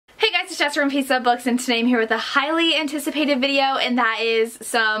guys, it's Jess from Pizza Books, and today I'm here with a highly anticipated video, and that is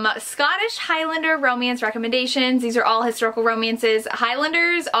some Scottish Highlander romance recommendations. These are all historical romances.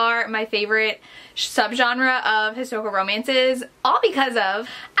 Highlanders are my favorite subgenre of historical romances, all because of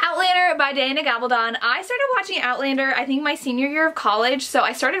Outlander by Diana Gabaldon. I started watching Outlander, I think my senior year of college, so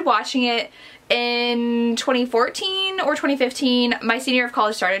I started watching it in 2014 or 2015. My senior year of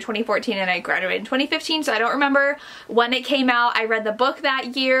college started in 2014 and I graduated in 2015, so I don't remember when it came out. I read the book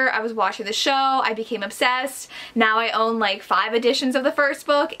that year, I was watching the show, I became obsessed. Now I own like 5 editions of the first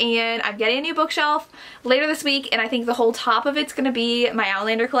book, and I'm getting a new bookshelf later this week, and I think the whole top of it's gonna be my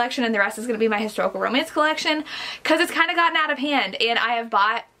Outlander collection and the rest is gonna be my historical romance collection, because it's kind of gotten out of hand, and I have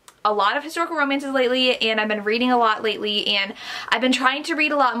bought a lot of historical romances lately, and I've been reading a lot lately, and I've been trying to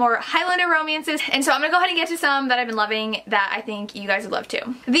read a lot more Highlander romances, and so I'm gonna go ahead and get to some that I've been loving that I think you guys would love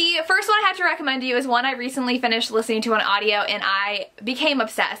too. The first one I have to recommend to you is one I recently finished listening to on audio and I became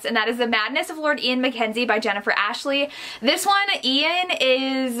obsessed, and that is The Madness of Lord Ian Mackenzie by Jennifer Ashley. This one, Ian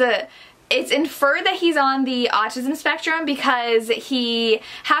is... It's inferred that he's on the autism spectrum because he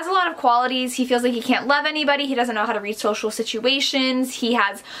has a lot of qualities. He feels like he can't love anybody. He doesn't know how to read social situations. He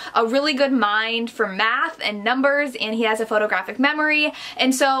has a really good mind for math and numbers, and he has a photographic memory.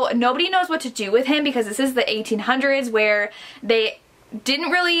 And so nobody knows what to do with him because this is the 1800s where they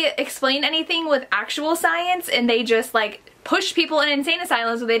didn't really explain anything with actual science, and they just like pushed people in insane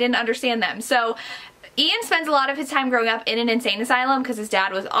asylums so they didn't understand them. So Ian spends a lot of his time growing up in an insane asylum because his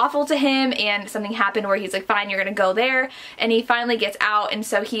dad was awful to him, and something happened where he's like, fine, you're gonna go there, and he finally gets out, and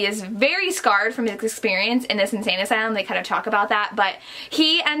so he is very scarred from his experience in this insane asylum. They kind of talk about that, but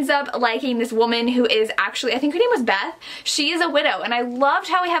he ends up liking this woman who is actually, I think her name was Beth. She is a widow, and I loved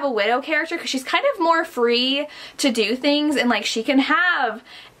how we have a widow character because she's kind of more free to do things, and like she can have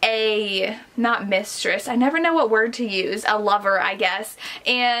a, not mistress, I never know what word to use, a lover, I guess,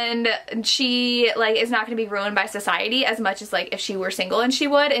 and she like is not going to be ruined by society as much as like if she were single, and she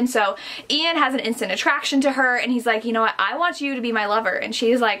would. And so Ian has an instant attraction to her, and he's like, you know what, I want you to be my lover, and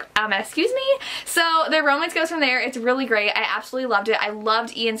she's like, excuse me? So their romance goes from there. It's really great. I absolutely loved it. I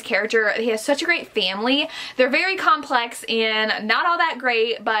loved Ian's character. He has such a great family. They're very complex and not all that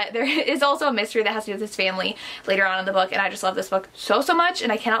great, but there is also a mystery that has to do with his family later on in the book, and I just love this book so much,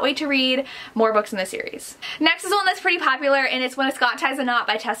 and I cannot wait to read more books in the series. Next is one that's pretty popular, and it's When a Scot Ties a Knot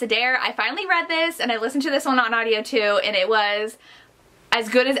by Tessa Dare. I finally read this, and I listened to this one on audio too, and it was as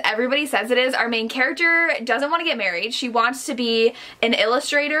good as everybody says it is. Our main character doesn't want to get married. She wants to be an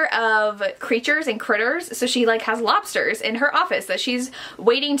illustrator of creatures and critters, so she like has lobsters in her office that she's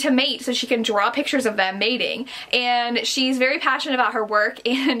waiting to mate so she can draw pictures of them mating, and she's very passionate about her work,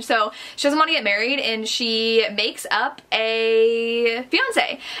 and so she doesn't want to get married, and she makes up a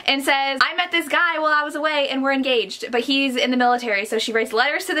fiance and says, I met this guy while I was away and we're engaged, but he's in the military. So she writes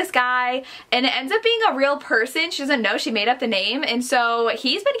letters to this guy, and it ends up being a real person. She doesn't know she made up the name, and so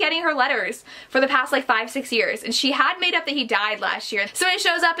he's been getting her letters for the past like 5-6 years, and she had made up that he died last year. So he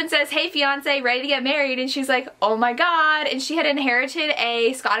shows up and says, hey fiance, ready to get married? And she's like, oh my god. And she had inherited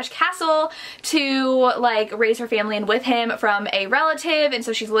a Scottish castle to like raise her family in with him from a relative, and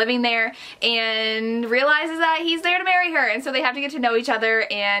so she's living there and realizes that he's there to marry her, and so they have to get to know each other,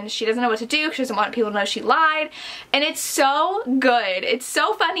 and she doesn't know what to do because she doesn't want people to know she lied. And it's so good. It's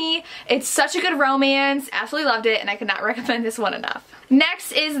so funny. It's such a good romance. Absolutely loved it, and I could not recommend this one enough.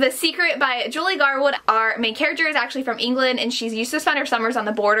 Next is The Secret by Julie Garwood. Our main character is actually from England, and she's used to spend her summers on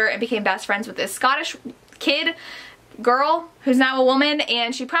the border and became best friends with this Scottish girl who's now a woman,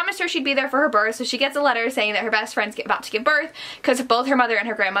 and she promised her she'd be there for her birth, so she gets a letter saying that her best friend's about to give birth because both her mother and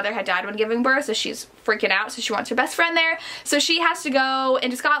her grandmother had died when giving birth, so she's freaking out, so she wants her best friend there. So she has to go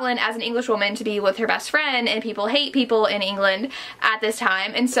into Scotland as an English woman to be with her best friend, and people hate people in England at this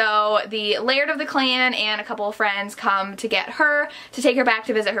time, and so the laird of the clan and a couple of friends come to get her to take her back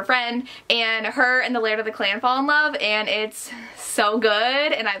to visit her friend, and her and the laird of the clan fall in love, and it's so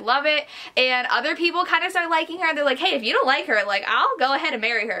good, and I love it. And other people kind of start liking her. They're like, hey, if you don't like her, like, I'll go ahead and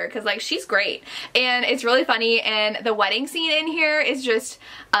marry her because like she's great, and it's really funny, and the wedding scene in here is just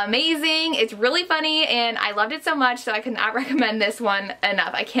amazing. It's really funny, and I loved it so much, so I could not recommend this one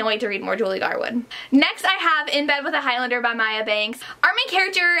enough. I can't wait to read more Julie Garwood. Next I have In Bed with a Highlander by Maya Banks. Our main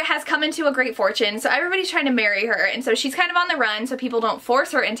character has come into a great fortune, so everybody's trying to marry her, and so she's kind of on the run so people don't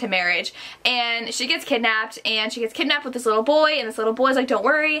force her into marriage, and she gets kidnapped, and she gets kidnapped with this little boy, and this little boy's like, don't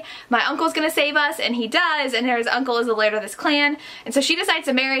worry, my uncle's gonna save us, and he does, and his uncle is the laird of this clan, and so she decides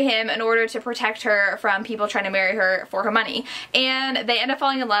to marry him in order to protect her from people trying to marry her for her money, and they end up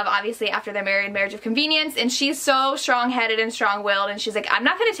falling in love obviously after they're married, marriage of convenience, and she's so strong-headed and strong-willed, and she's like, I'm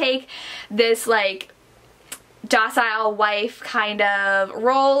not gonna take this like docile wife kind of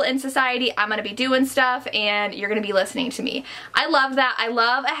role in society. I'm gonna be doing stuff and you're gonna be listening to me. I love that. I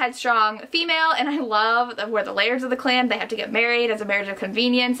love a headstrong female, and I love where the layers of the clan, they have to get married as a marriage of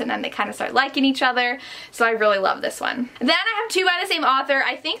convenience, and then they kind of start liking each other. So I really love this one. Then I have two by the same author.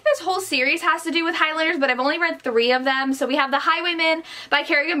 I think this whole series has to do with Highlanders, but I've only read 3 of them. So we have The Highwayman by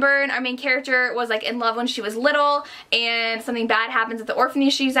Kerrigan Byrne. Our main character was like in love when she was little, and something bad happens at the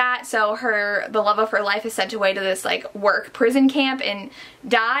orphanage she's at, so the love of her life is sent away to this like work prison camp and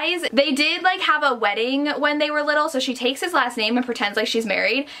dies. They did like have a wedding when they were little, so she takes his last name and pretends like she's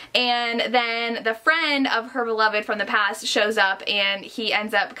married, and then the friend of her beloved from the past shows up and he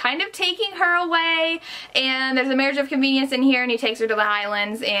ends up kind of taking her away, and there's a marriage of convenience in here, and he takes her to the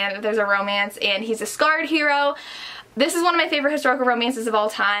Highlands and there's a romance, and he's a scarred hero. This is one of my favorite historical romances of all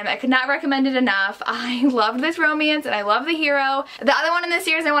time. I could not recommend it enough. I loved this romance and I love the hero. The other one in this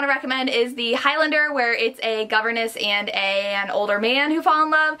series I want to recommend is The Highlander, where it's a governess and an older man who fall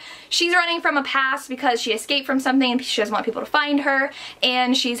in love. She's running from a past because she escaped from something and she doesn't want people to find her,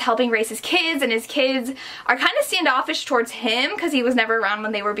 and she's helping raise his kids, and his kids are kind of standoffish towards him because he was never around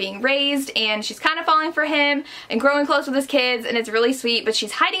when they were being raised, and she's kind of falling for him and growing close with his kids, and it's really sweet, but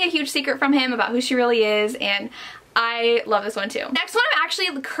she's hiding a huge secret from him about who she really is, and I love this one too. Next one I'm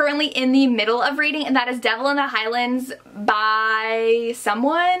actually currently in the middle of reading, and that is Devil in the Highlands by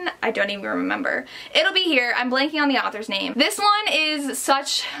someone. I don't even remember. It'll be here. I'm blanking on the author's name. This one is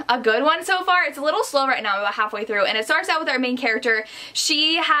such a good one so far. It's a little slow right now, about halfway through, and it starts out with our main character.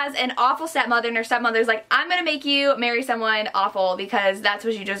 She has an awful stepmother, and her stepmother's like, I'm gonna make you marry someone awful because that's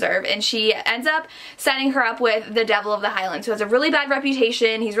what you deserve, and she ends up setting her up with the Devil of the Highlands, who has a really bad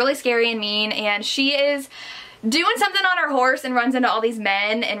reputation. He's really scary and mean, and she is doing something on her horse and runs into all these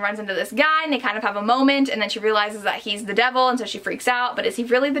men and runs into this guy, and they kind of have a moment, and then she realizes that he's the devil, and so she freaks out. But is he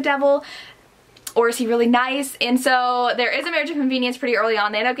really the devil? Or is he really nice? And so there is a marriage of convenience pretty early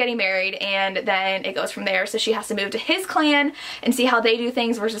on. They end up getting married, and then it goes from there. So she has to move to his clan and see how they do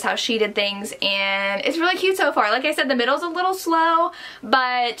things versus how she did things, and it's really cute so far. Like I said, the middle's a little slow,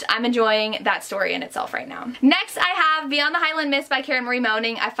 but I'm enjoying that story in itself right now. Next I have Beyond the Highland Mist by Karen Marie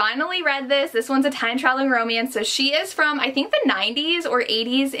Moning. I finally read this. This one's a time traveling romance. So she is from, I think, the 90s or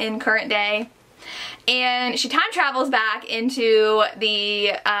 80s in current day, and she time travels back into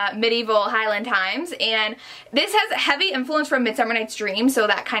the medieval Highland times, and this has a heavy influence from Midsummer Night's Dream, so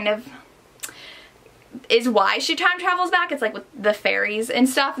that kind of is why she time travels back. It's like with the fairies and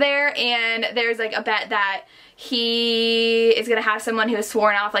stuff there, and there's like a bet that he is gonna have someone who is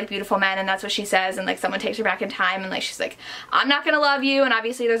sworn off like beautiful men, and that's what she says, and like someone takes her back in time, and like she's like, I'm not gonna love you, and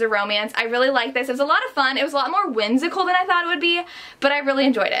obviously there's a romance. I really like this. It was a lot of fun. It was a lot more whimsical than I thought it would be, but I really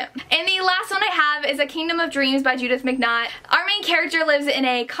enjoyed it. And the last one I have is A Kingdom of Dreams by Judith McNaught. Our main character lives in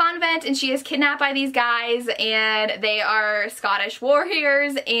a convent, and she is kidnapped by these guys, and they are Scottish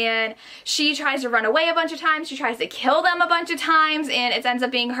warriors, and she tries to run away a bunch of times. She tries to kill them a bunch of times, and it ends up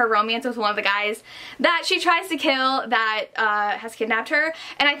being her romance with one of the guys that she tries to kill that has kidnapped her.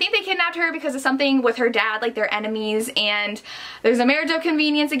 And I think they kidnapped her because of something with her dad, like they're enemies, and there's a marriage of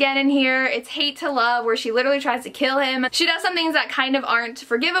convenience again in here. It's hate to love, where she literally tries to kill him. She does some things that kind of aren't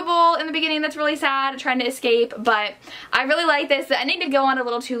forgivable in the beginning. That's really sad, trying to escape, but I really like this. The ending did go on a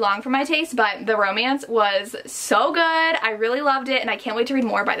little too long for my taste, but the romance was so good. I really loved it, and I can't wait to read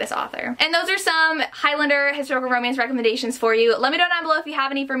more by this author. And those are some Highlander historical romance recommendations for you. Let me know down below if you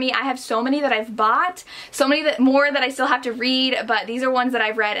have any for me. I have so many that I've bought, so many more that I still have to read, but these are ones that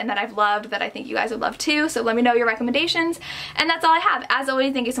I've read and that I've loved that I think you guys would love too. So let me know your recommendations, and that's all I have. As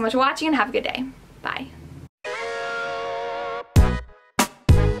always, thank you so much for watching, and have a good day. Bye.